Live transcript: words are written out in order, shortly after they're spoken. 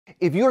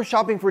If you're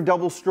shopping for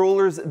double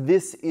strollers,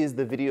 this is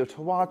the video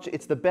to watch.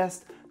 It's the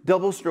best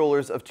double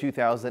strollers of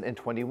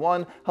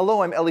 2021.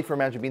 Hello, I'm Ellie from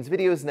Magic Beans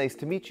Videos. Nice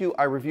to meet you.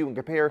 I review and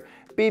compare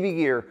baby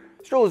gear,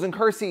 strollers, and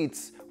car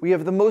seats. We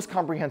have the most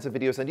comprehensive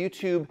videos on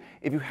YouTube.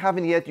 If you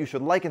haven't yet, you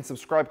should like and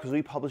subscribe because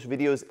we publish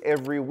videos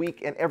every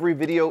week, and every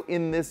video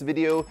in this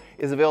video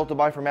is available to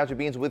buy from Magic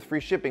Beans with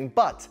free shipping.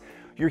 But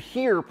you're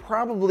here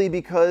probably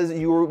because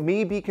you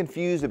may be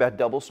confused about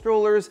double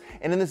strollers,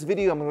 and in this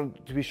video I'm going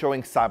to be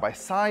showing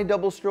side-by-side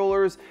double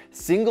strollers,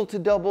 single to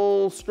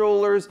double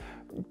strollers,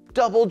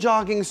 double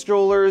jogging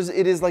strollers.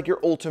 It is like your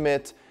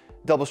ultimate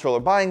double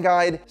stroller buying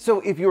guide. So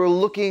if you're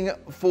looking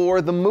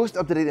for the most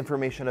up-to-date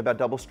information about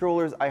double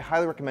strollers, I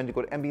highly recommend you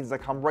go to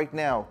mbeans.com right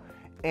now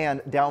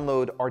and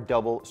download our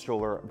double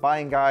stroller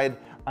buying guide.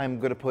 I'm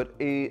going to put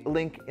a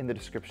link in the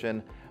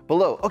description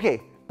below.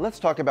 Okay, let's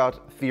talk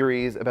about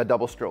theories about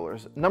double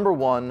strollers. Number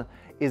one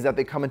is that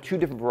they come in two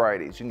different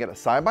varieties. You can get a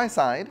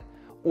side-by-side,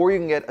 or you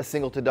can get a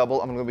single to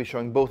double. I'm going to be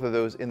showing both of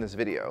those in this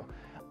video.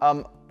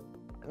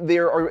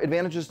 There are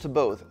advantages to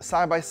both.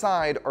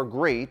 Side-by-side are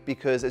great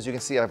because, as you can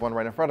see, I have one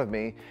right in front of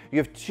me. You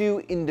have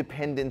two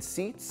independent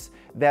seats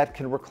that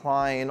can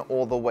recline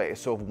all the way.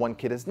 So if one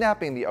kid is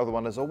napping, the other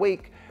one is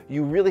awake,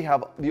 you really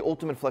have the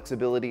ultimate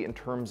flexibility in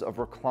terms of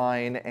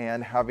recline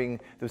and having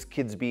those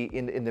kids be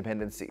in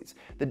independent seats.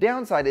 The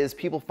downside is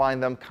people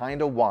find them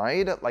kind of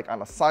wide, like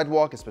on a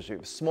sidewalk, especially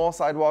with small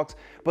sidewalks,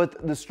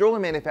 but the stroller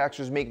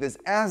manufacturers make this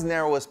as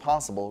narrow as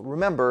possible.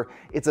 Remember,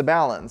 it's a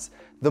balance.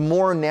 The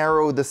more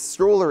narrow the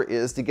stroller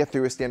is to get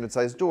through a standard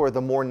size door, the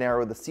more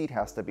narrow the seat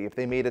has to be. If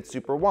they made it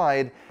super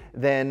wide,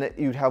 then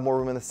you'd have more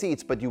room in the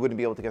seats, but you wouldn't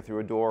be able to get through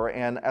a door.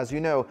 And as you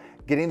know,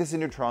 getting this in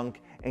your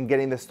trunk and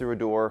getting this through a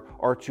door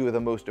are two of the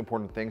most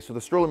important things. So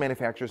the stroller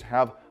manufacturers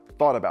have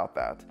thought about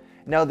that.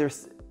 Now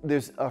there's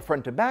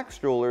front to back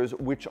strollers,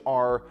 which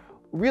are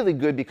really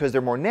good because they're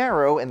more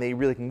narrow and they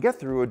really can get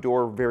through a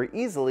door very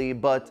easily,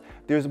 but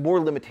there's more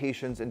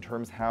limitations in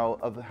terms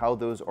of how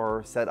those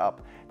are set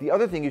up. The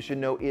other thing you should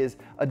know is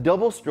a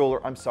double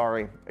stroller, I'm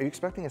sorry, are you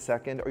expecting a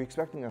second? Are you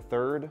expecting a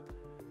third?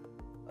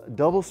 A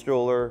double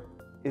stroller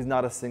is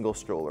not a single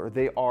stroller.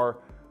 They are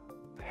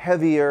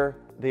heavier,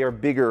 they are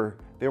bigger,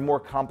 they're more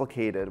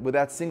complicated. With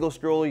that single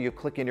stroller, you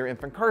click in your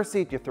infant car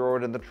seat, you throw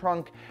it in the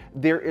trunk.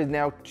 There is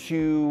now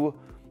two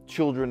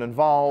children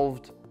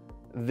involved.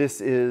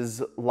 This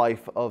is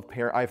life of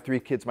parent. I have 3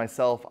 kids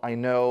myself. I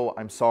know,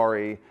 I'm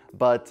sorry,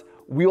 but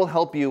we will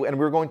help you, and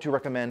we're going to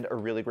recommend a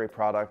really great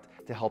product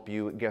to help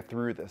you get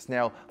through this.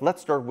 Now,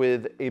 let's start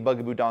with a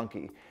Bugaboo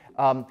Donkey.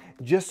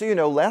 Just so you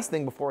know, last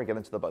thing before I get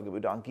into the Bugaboo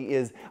Donkey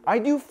is I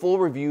do full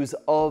reviews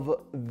of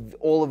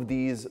all of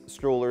these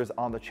strollers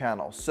on the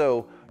channel.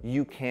 So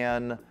you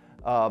can,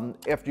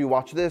 after you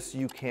watch this,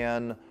 you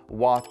can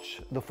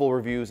watch the full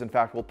reviews. In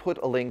fact, we'll put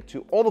a link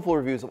to all the full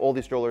reviews of all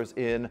these strollers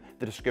in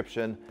the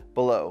description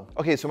below.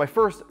 Okay, so my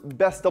first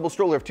best double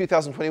stroller of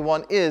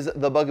 2021 is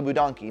the Bugaboo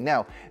Donkey.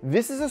 Now,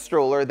 this is a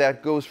stroller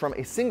that goes from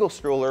a single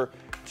stroller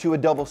to a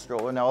double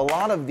stroller. Now, a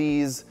lot of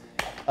the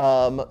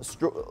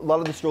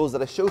strollers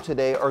that I show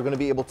today are going to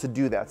be able to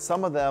do that.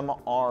 Some of them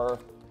are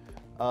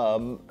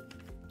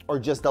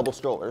just double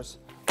strollers,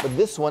 but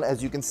this one,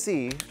 as you can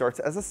see, starts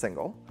as a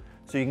single.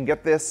 So you can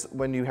get this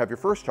when you have your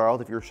first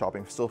child, if you're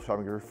still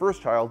shopping for your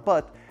first child,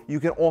 but you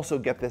can also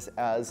get this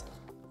as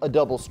a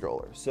double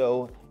stroller.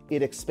 So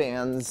it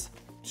expands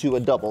to a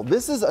double.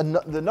 This is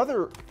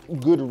another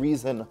good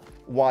reason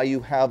why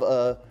you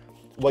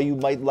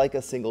might like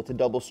a single to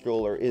double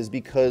stroller is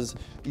because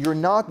you're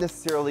not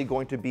necessarily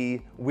going to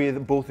be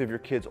with both of your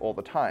kids all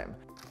the time.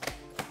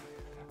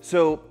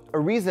 So a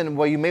reason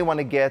why you may want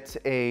to get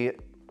a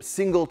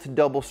single to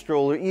double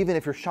stroller, even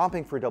if you're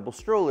shopping for double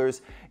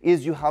strollers,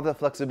 is you have the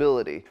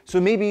flexibility.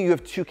 So maybe you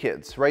have 2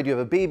 kids, right? You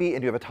have a baby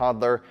and you have a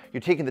toddler.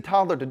 You're taking the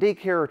toddler to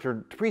daycare or to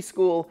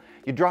preschool,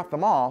 you drop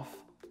them off,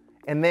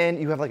 and then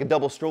you have like a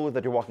double stroller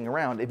that you're walking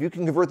around. If you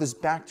can convert this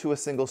back to a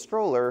single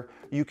stroller,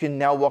 you can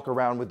now walk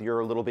around with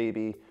your little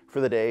baby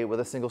for the day with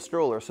a single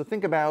stroller. So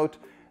think about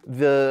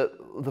the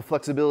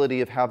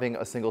flexibility of having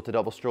a single to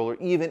double stroller,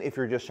 even if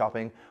you're just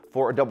shopping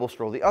for a double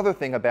stroller. The other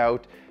thing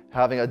about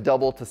having a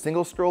double to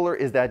single stroller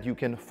is that you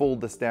can fold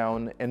this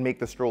down and make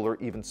the stroller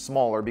even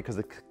smaller because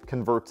it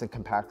converts and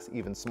compacts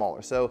even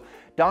smaller. So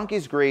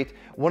Donkey's great.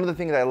 One of the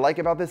things that I like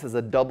about this is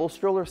a double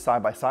stroller,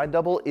 side-by-side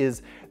double,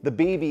 is the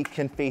baby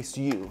can face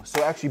you.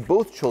 So actually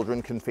both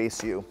children can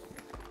face you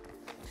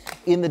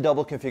in the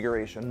double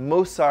configuration.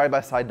 Most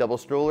side-by-side double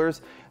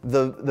strollers,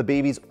 the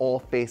babies all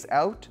face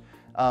out.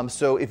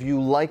 So if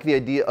you like the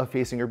idea of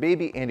facing your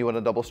baby and you want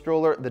a double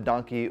stroller, the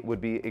Donkey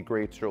would be a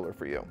great stroller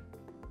for you.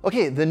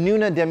 Okay, the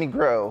Nuna Demi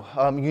Grow.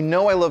 You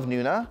know I love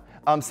Nuna.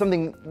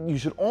 Something you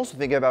should also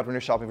think about when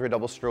you're shopping for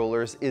double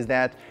strollers is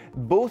that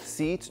both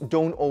seats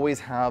don't always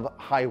have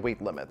high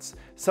weight limits.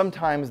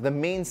 Sometimes the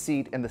main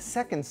seat and the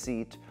second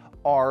seat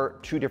are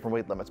 2 different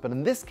weight limits, but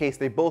in this case,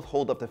 they both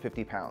hold up to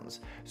 50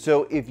 pounds.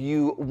 So if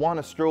you want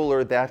a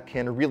stroller that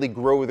can really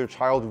grow with your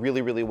child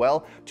really, really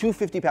well, 2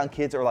 50-pound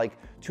kids are like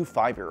 2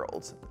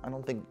 5-year-olds. I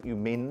don't think you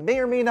may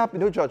or may not be,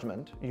 no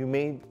judgment, you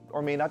may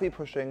or may not be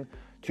pushing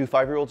 2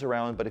 5-year-olds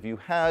around, but if you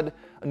had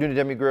a Nuna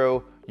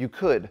Demi-Gros, you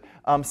could.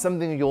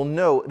 Something you'll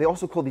know, they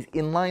also call these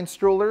inline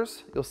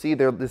strollers. You'll see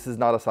there, this is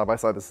not a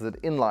side-by-side, this is an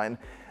inline.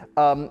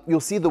 You'll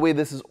see the way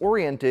this is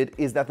oriented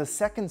is that the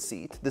second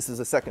seat, this is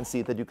a second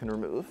seat that you can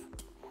remove.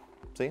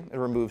 See, it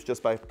removes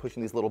just by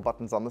pushing these little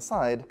buttons on the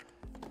side,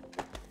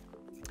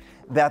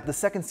 that the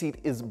second seat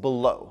is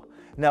below.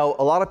 Now,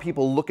 a lot of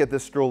people look at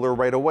this stroller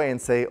right away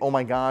and say, oh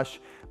my gosh,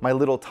 my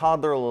little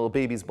toddler, little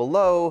baby's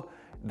below.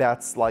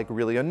 That's like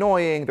really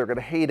annoying. They're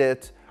gonna hate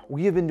it.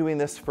 We have been doing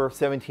this for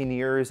 17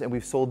 years and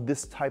we've sold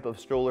this type of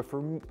stroller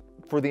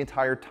for the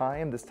entire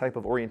time, this type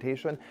of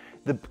orientation.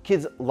 The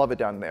kids love it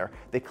down there.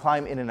 They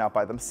climb in and out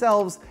by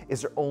themselves.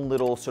 It's their own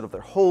little sort of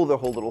their whole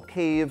little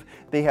cave.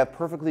 They have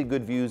perfectly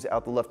good views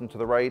out the left and to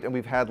the right, and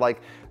we've had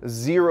like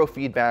 0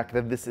 feedback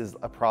that this is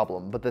a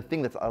problem. But the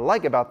thing that I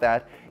like about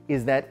that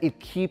is that it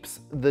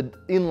keeps the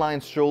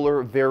inline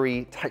stroller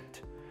very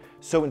tight.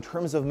 So in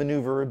terms of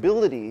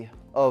maneuverability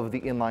of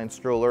the inline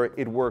stroller,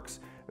 it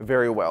works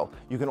very well.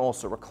 You can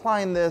also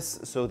recline this,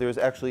 so there's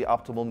actually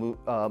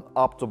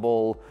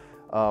optimal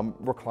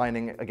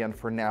reclining, again,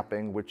 for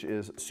napping, which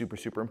is super,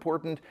 super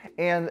important.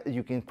 And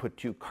you can put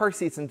 2 car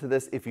seats into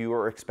this if you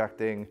are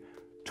expecting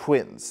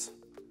twins.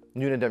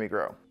 Nuna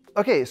Demi-Gros.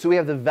 Okay, so we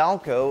have the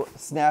Valco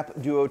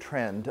Snap Duo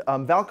Trend.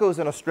 Valco is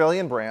an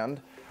Australian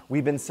brand.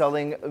 We've been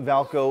selling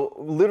Valco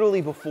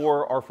literally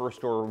before our first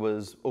store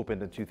was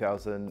opened in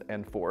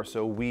 2004.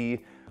 So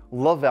we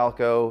love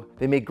Valco.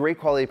 They make great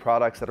quality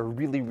products that are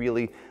really,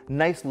 really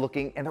nice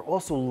looking, and they're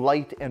also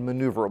light and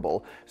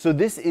maneuverable. So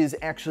this is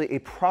actually a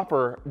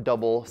proper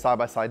double,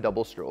 side-by-side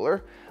double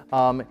stroller.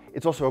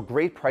 It's also a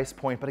great price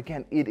point, but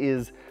again, it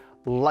is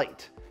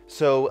light.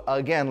 So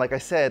again, like I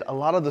said, a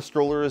lot of the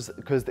strollers,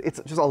 because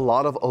it's just a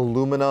lot of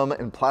aluminum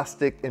and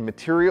plastic and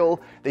material,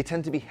 they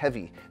tend to be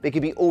heavy. They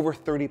can be over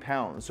 30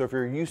 pounds. So if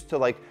you're used to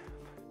like,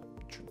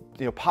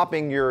 you know,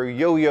 popping your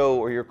yo-yo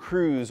or your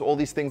cruise, all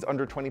these things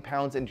under 20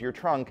 pounds into your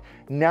trunk,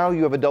 now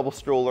you have a double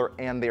stroller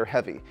and they're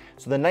heavy.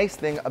 So the nice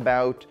thing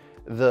about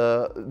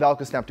the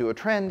Valco Snap Duo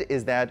Trend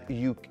is that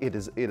it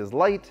is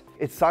light,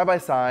 it's side by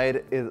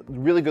side, it's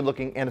really good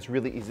looking, and it's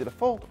really easy to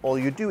fold. All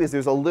you do is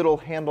there's a little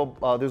handle,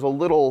 there's a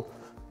little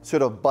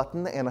sort of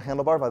button and a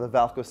handlebar by the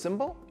Valco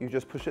symbol. You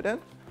just push it in,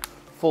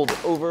 fold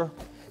it over,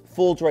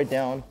 folds right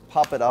down,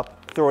 pop it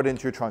up, throw it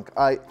into your trunk.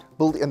 And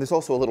there's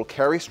also a little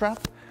carry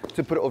strap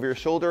to put it over your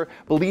shoulder.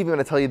 Believe me when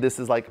I tell you this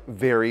is like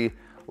very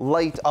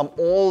light.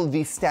 All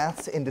the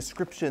stats and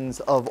descriptions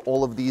of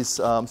all of these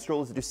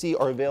strollers that you see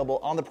are available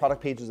on the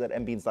product pages at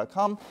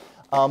mbeans.com.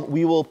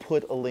 We will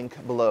put a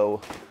link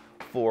below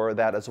for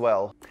that as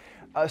well.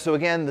 So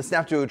again, the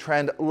Snap Duo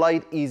Trend,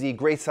 light, easy,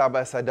 great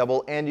side-by-side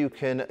double, and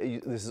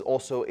this is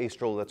also a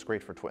stroller that's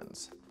great for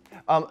twins.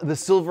 The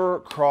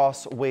Silver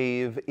Cross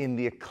Wave in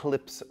the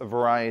Eclipse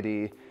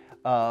variety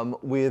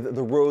with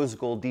the rose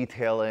gold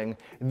detailing.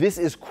 This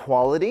is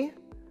quality.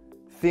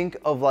 Think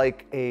of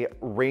like a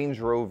Range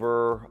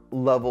Rover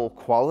level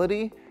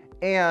quality,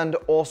 and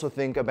also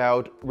think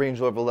about Range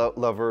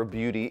Rover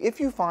beauty.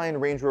 If you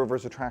find Range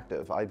Rovers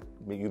attractive,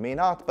 you may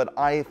not, but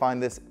I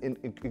find this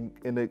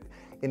an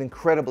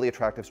incredibly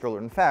attractive stroller.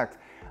 In fact,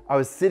 I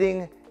was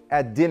sitting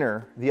at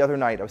dinner the other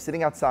night. I was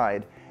sitting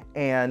outside,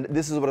 and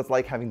this is what it's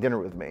like having dinner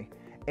with me.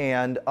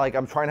 And like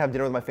I'm trying to have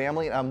dinner with my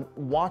family, and I'm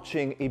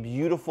watching a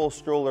beautiful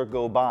stroller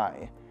go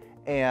by,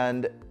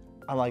 and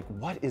I'm like,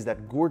 what is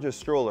that gorgeous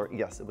stroller?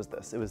 Yes, it was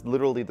this. It was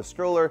literally the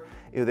stroller.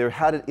 They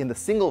had it in the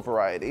single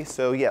variety.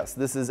 So yes,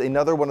 this is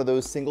another one of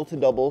those single to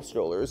double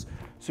strollers.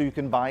 So you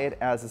can buy it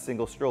as a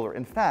single stroller.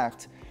 In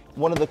fact,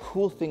 one of the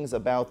cool things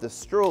about this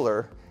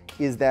stroller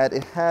is that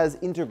it has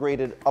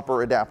integrated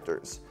upper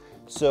adapters.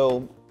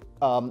 So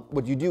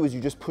what you do is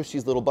you just push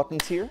these little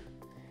buttons here,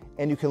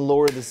 and you can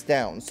lower this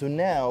down. So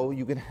now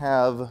you can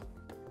have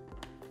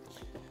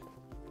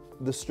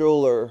the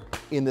stroller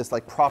in this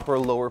like proper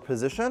lower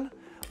position.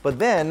 But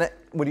then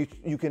when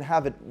you can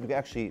have it, you can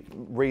actually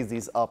raise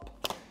these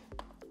up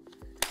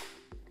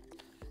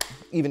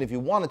even if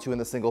you wanted to in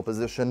the single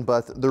position.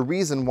 But the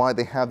reason why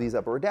they have these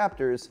upper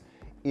adapters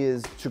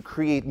is to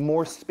create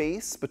more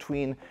space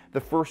between the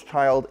first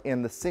child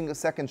and the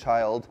second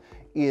child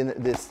in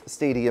this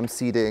stadium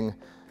seating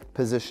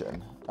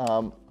position.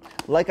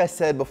 Like I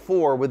said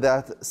before, with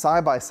that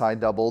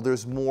side-by-side double,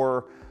 there's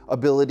more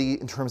ability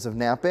in terms of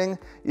napping.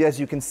 As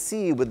you can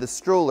see with the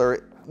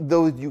stroller,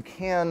 though you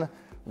can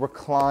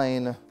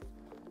recline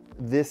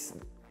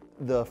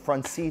the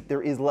front seat,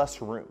 there is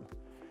less room.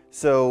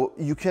 So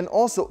you can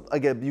also,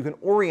 again, you can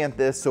orient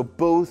this so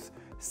both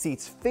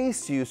seats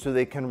face you so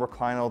they can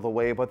recline all the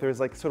way, but there's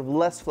like sort of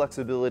less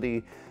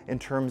flexibility in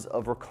terms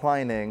of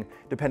reclining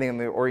depending on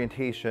the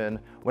orientation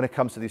when it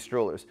comes to these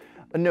strollers.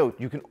 A note,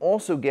 you can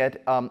also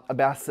get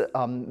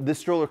this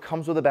stroller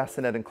comes with a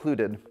bassinet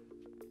included,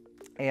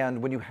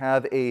 and when you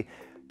have a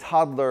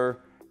toddler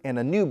and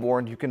a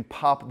newborn, you can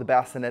pop the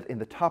bassinet in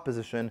the top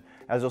position.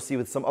 As you'll see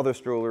with some other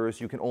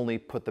strollers, you can only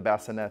put the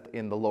bassinet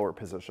in the lower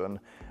position.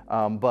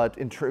 But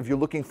if you're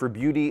looking for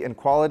beauty and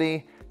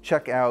quality,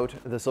 check out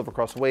the Silver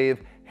Cross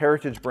Wave,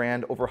 heritage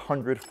brand, over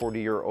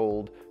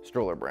 140-year-old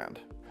stroller brand.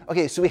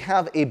 Okay, so we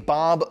have a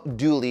Bob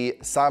Dooley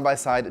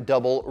side-by-side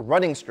double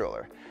running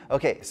stroller.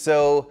 Okay,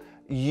 so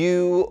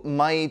you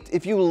might,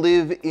 if you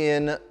live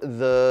in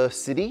the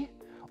city,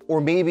 or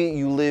maybe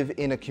you live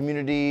in a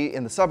community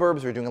in the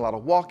suburbs, or you're doing a lot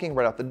of walking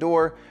right out the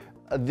door,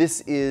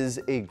 this is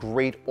a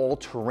great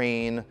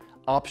all-terrain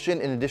option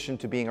in addition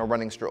to being a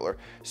running stroller.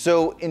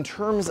 So in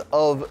terms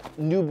of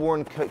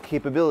newborn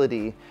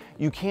capability,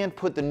 you can't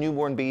put the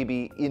newborn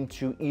baby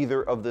into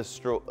either of these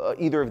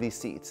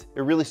seats.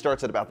 It really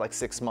starts at about like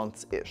 6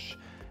 months-ish.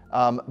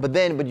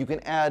 But you can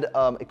add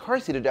a car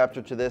seat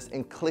adapter to this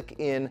and click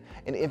in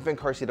an infant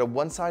car seat on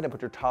one side and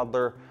put your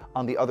toddler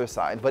on the other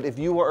side. But if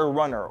you are a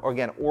runner,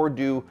 or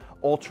do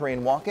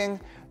all-terrain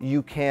walking,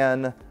 you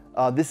can,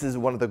 this is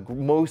one of the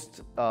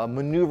most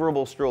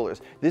maneuverable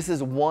strollers. This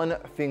is one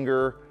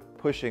finger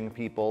pushing,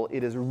 people.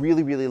 It is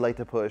really, really light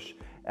to push.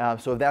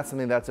 So if that's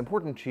something that's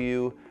important to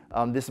you,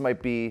 this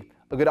might be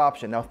a good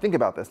option. Now think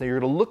about this. Now you're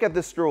gonna look at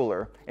this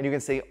stroller and you can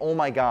say, oh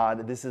my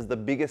God, this is the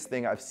biggest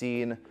thing I've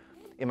seen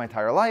in my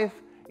entire life.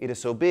 It is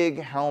so big,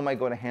 how am I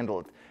going to handle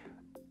it?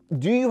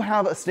 Do you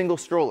have a single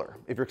stroller?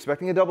 If you're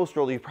expecting a double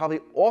stroller, you probably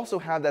also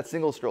have that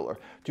single stroller.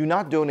 Do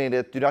not donate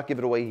it, do not give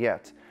it away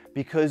yet,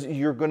 because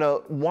you're gonna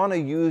wanna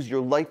use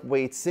your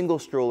lightweight single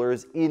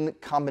strollers in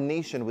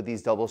combination with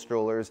these double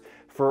strollers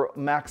for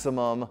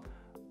maximum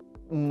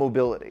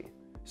mobility.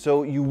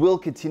 So you will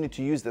continue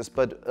to use this,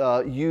 but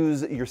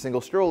use your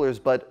single strollers.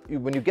 But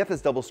when you get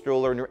this double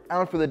stroller and you're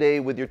out for the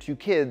day with your 2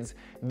 kids,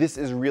 this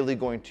is really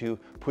going to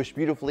push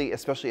beautifully,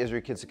 especially as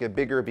your kids get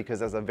bigger, because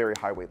there's a very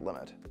high weight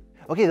limit.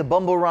 Okay, the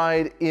Bumble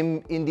Ride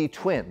Indy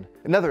Twin.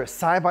 Another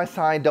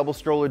side-by-side double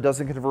stroller,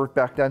 doesn't convert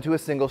back down to a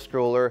single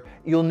stroller.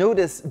 You'll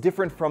notice,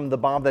 different from the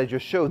Bob that I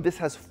just showed, this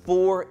has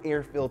 4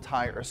 air-filled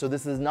tires. So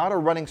this is not a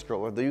running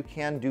stroller, though you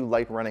can do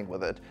light running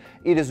with it.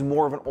 It is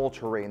more of an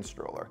all-terrain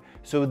stroller.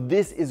 So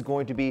this is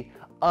going to be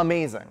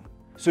amazing.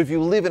 So if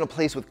you live in a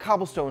place with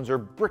cobblestones or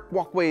brick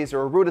walkways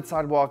or eroded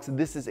sidewalks,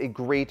 this is a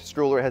great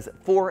stroller. It has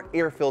 4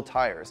 air-filled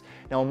tires.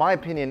 Now, in my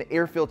opinion,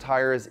 air-filled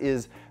tires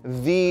is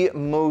the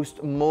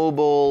most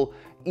mobile,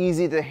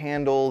 easy to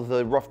handle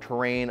the rough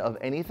terrain of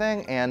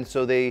anything. And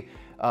so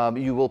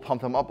you will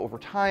pump them up over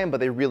time, but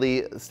they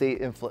really stay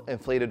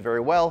inflated very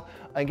well.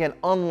 Again,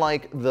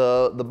 unlike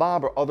the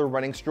Bob or other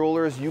running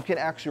strollers, you can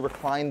actually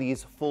recline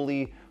these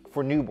fully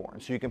for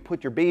newborns. So you can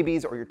put your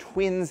babies or your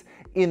twins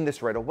in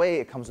this right away.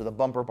 It comes with a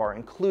bumper bar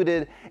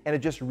included, and it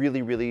just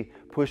really, really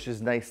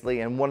pushes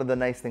nicely. And one of the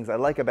nice things I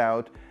like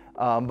about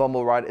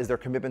Bumble Ride is their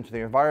commitment to the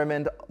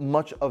environment.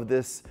 Much of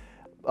this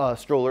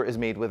stroller is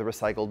made with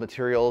recycled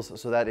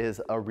materials, so that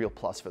is a real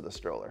plus for the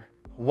stroller.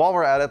 While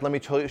we're at it, let me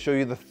show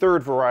you the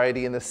third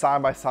variety in the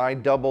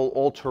side-by-side double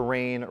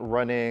all-terrain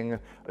running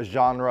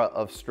genre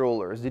of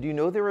strollers. Did you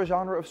know there were a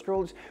genre of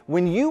strollers?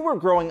 When you were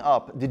growing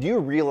up, did you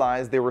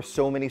realize there were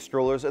so many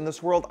strollers in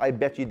this world? I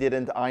bet you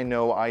didn't. I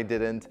know I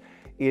didn't.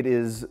 It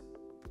is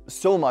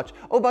so much.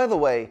 Oh, by the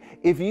way,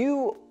 if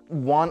you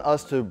want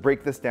us to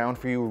break this down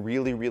for you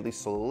really, really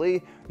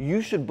slowly,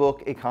 you should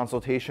book a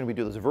consultation. We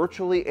do this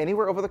virtually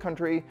anywhere over the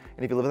country.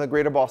 And if you live in the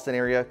greater Boston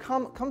area,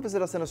 come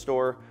visit us in a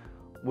store.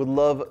 Would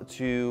love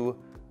to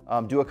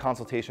do a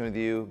consultation with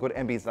you. Go to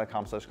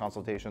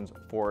mbs.com/consultations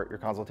for your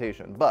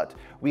consultation. But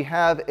we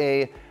have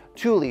a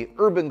Thule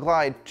Urban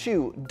Glide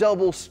 2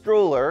 double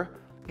stroller.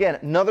 Again,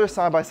 another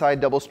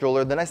side-by-side double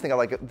stroller. The nice thing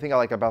I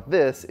like about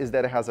this is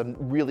that it has a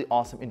really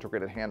awesome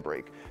integrated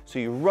handbrake. So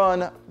you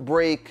run,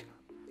 brake.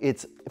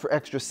 It's for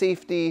extra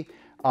safety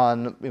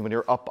when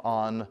you're up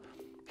on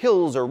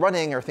hills or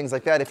running or things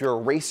like that. If you're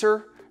a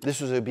racer, this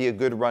would be a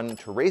good run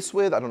to race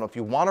with. I don't know if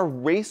you want to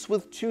race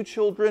with 2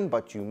 children,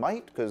 but you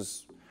might,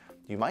 because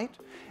you might.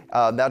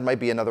 That might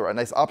be a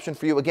nice option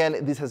for you.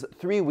 Again, this has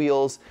 3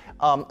 wheels.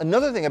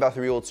 Another thing about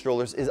 3-wheeled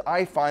strollers is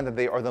I find that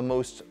they are the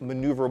most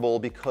maneuverable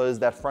because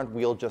that front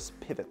wheel just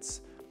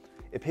pivots.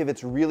 It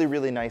pivots really,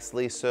 really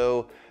nicely.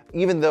 So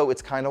even though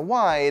it's kind of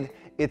wide,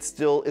 it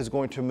still is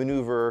going to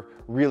maneuver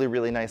really,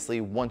 really nicely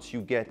once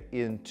you get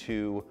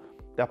into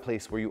that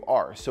place where you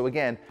are. So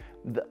again,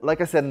 like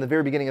I said in the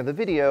very beginning of the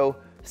video,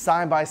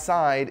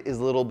 side-by-side is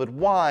a little bit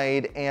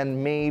wide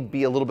and may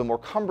be a little bit more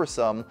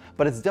cumbersome,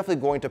 but it's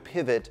definitely going to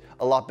pivot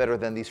a lot better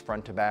than these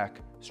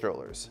front-to-back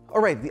strollers.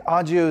 All right, the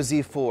Agio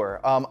Z4.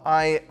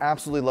 I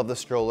absolutely love the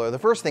stroller. The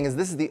first thing is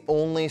this is the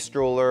only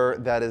stroller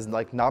that is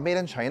like not made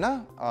in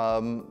China.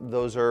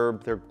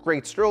 They're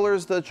great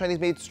strollers, the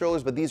Chinese-made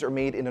strollers, but these are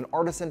made in an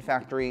artisan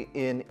factory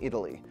in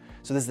Italy.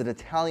 So this is an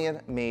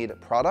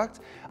Italian-made product.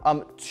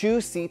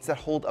 2 seats that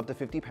hold up to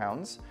 50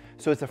 pounds.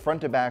 So it's a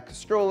front-to-back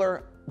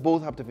stroller,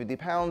 both up to 50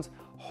 pounds,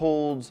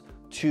 holds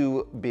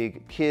 2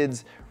 big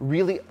kids,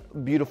 really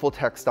beautiful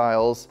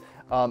textiles,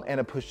 and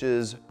it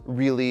pushes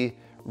really,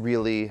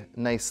 really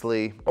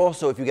nicely.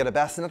 Also, if you get a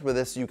bassinet with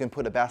this, you can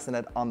put a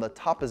bassinet on the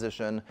top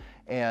position,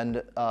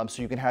 and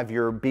so you can have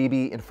your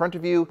baby in front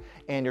of you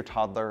and your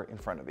toddler in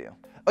front of you.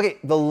 Okay,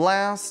 the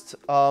last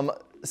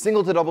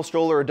single to double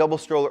stroller or double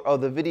stroller of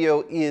the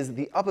video is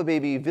the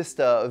UPPAbaby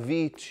Vista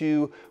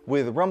V2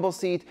 with rumble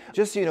seat.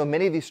 Just so you know,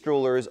 many of these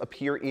strollers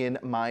appear in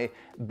my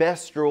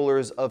best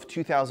strollers of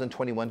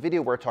 2021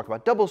 video where I talk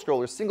about double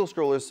strollers, single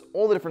strollers,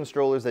 all the different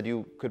strollers that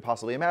you could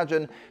possibly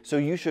imagine. So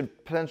you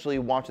should potentially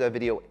watch that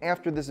video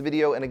after this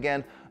video. And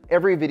again,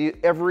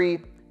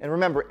 and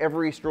remember,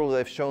 every stroller that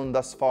I've shown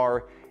thus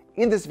far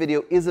in this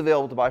video is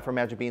available to buy from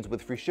Magic Beans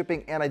with free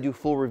shipping, and I do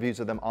full reviews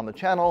of them on the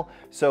channel.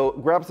 So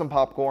grab some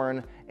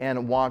popcorn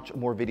and watch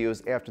more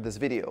videos after this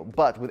video.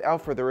 But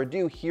without further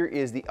ado, here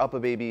is the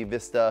UPPAbaby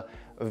Vista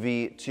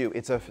V2.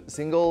 It's a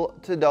single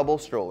to double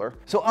stroller.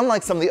 So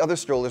unlike some of the other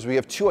strollers, we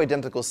have two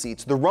identical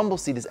seats. The rumble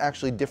seat is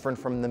actually different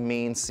from the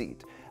main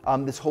seat.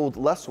 This holds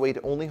less weight,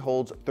 it only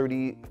holds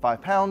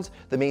 35 pounds.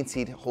 The main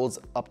seat holds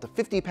up to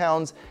 50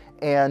 pounds,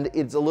 and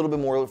it's a little bit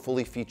more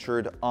fully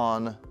featured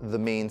on the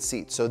main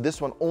seat. So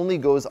this one only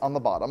goes on the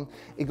bottom.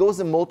 It goes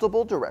in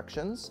multiple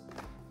directions.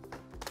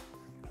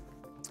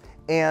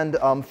 And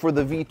for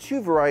the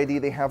V2 variety,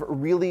 they have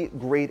really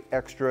great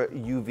extra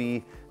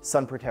UV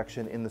sun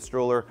protection in the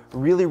stroller.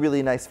 Really,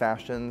 really nice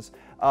fashions.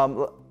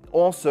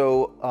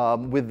 Also,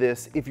 with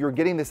this, if you're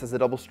getting this as a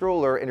double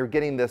stroller and you're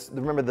getting this,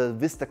 remember the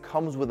Vista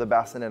comes with a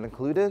bassinet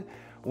included.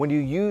 When you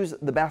use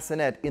the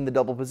bassinet in the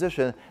double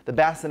position, the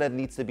bassinet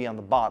needs to be on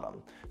the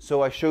bottom.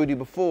 So I showed you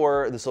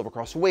before the Silver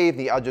Cross Wave,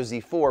 the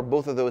Adjo Z4,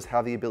 both of those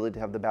have the ability to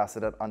have the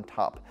bassinet on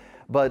top.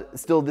 But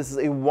still, this is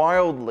a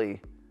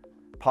wildly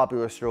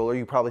popular stroller.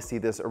 You probably see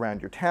this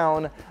around your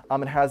town.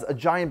 It has a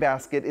giant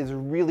basket, is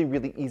really,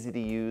 really easy to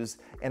use,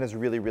 and is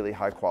really, really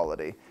high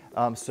quality.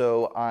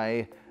 So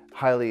I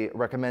highly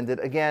recommend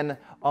it. Again,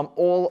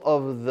 all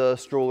of the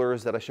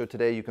strollers that I showed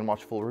today, you can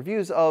watch full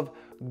reviews of.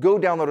 Go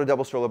download a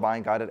double stroller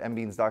buying guide at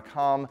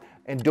mbeans.com,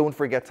 and don't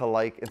forget to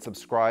like and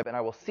subscribe, and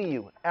I will see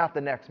you at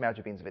the next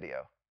Magic Beans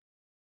video.